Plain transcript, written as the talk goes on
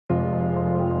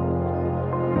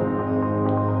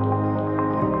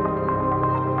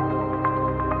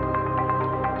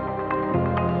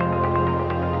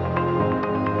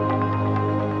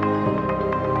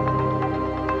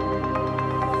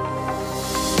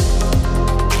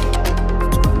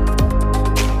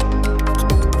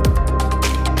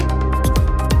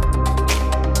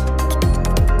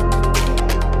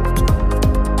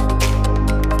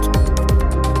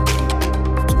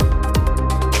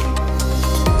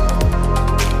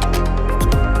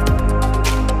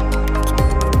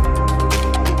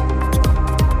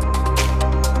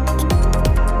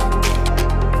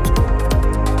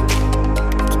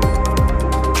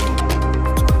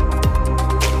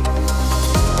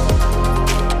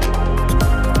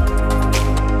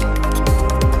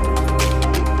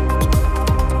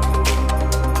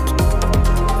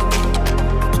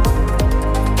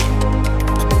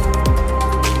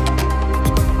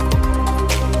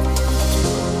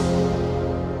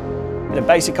The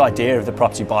basic idea of the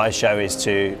Property Buyers Show is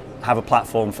to have a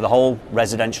platform for the whole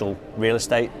residential real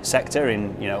estate sector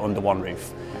in, under one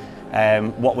roof.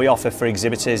 What we offer for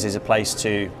exhibitors is a place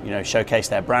to, showcase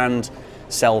their brand,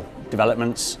 sell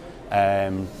developments,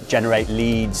 generate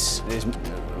leads. There's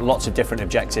lots of different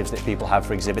objectives that people have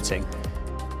for exhibiting.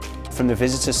 From the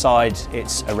visitor side,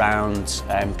 it's around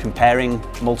comparing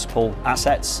multiple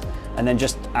assets and then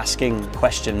just asking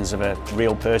questions of a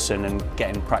real person and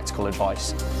getting practical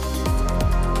advice.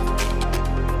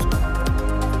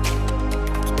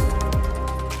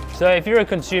 So if you're a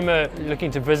consumer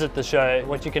looking to visit the show,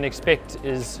 what you can expect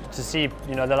is to see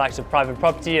the likes of Private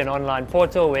Property, an online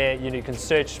portal where you can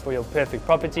search for your perfect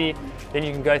property. Then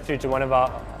you can go through to one of our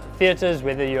theatres,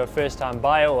 whether you're a first-time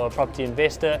buyer or a property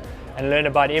investor, and learn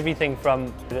about everything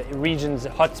from the region's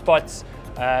hotspots,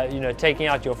 taking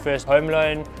out your first home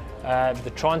loan,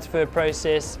 the transfer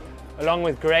process, along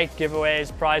with great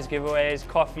giveaways, prize giveaways,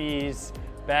 coffees,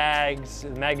 bags,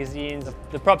 magazines.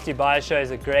 The Property Buyers Show is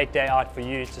a great day out for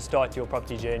you to start your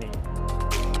property journey.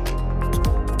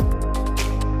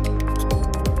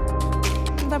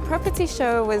 The property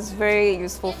show was very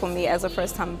useful for me as a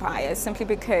first-time buyer, simply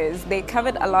because they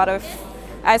covered a lot of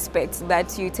aspects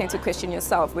that you tend to question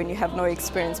yourself when you have no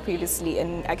experience previously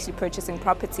in actually purchasing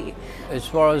property. As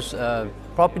far as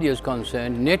property is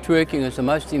concerned, networking is the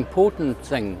most important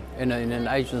thing in an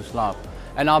agent's life.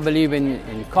 And I believe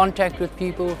in contact with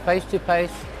people, face to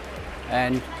face,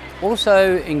 and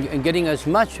also in getting as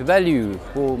much value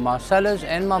for my sellers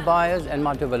and my buyers and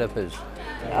my developers.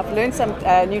 I've learned some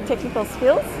new technical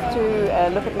skills to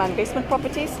look at my investment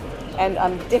properties, and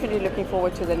I'm definitely looking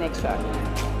forward to the next show.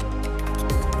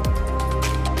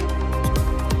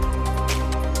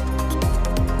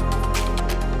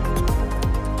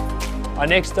 Our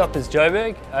next stop is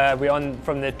Joburg. We're on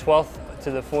from the 12th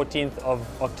to the 14th of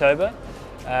October.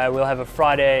 We'll have a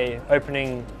Friday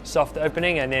opening, soft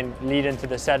opening, and then lead into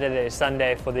the Saturday,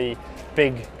 Sunday for the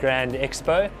big grand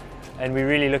expo. And we're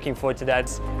really looking forward to that.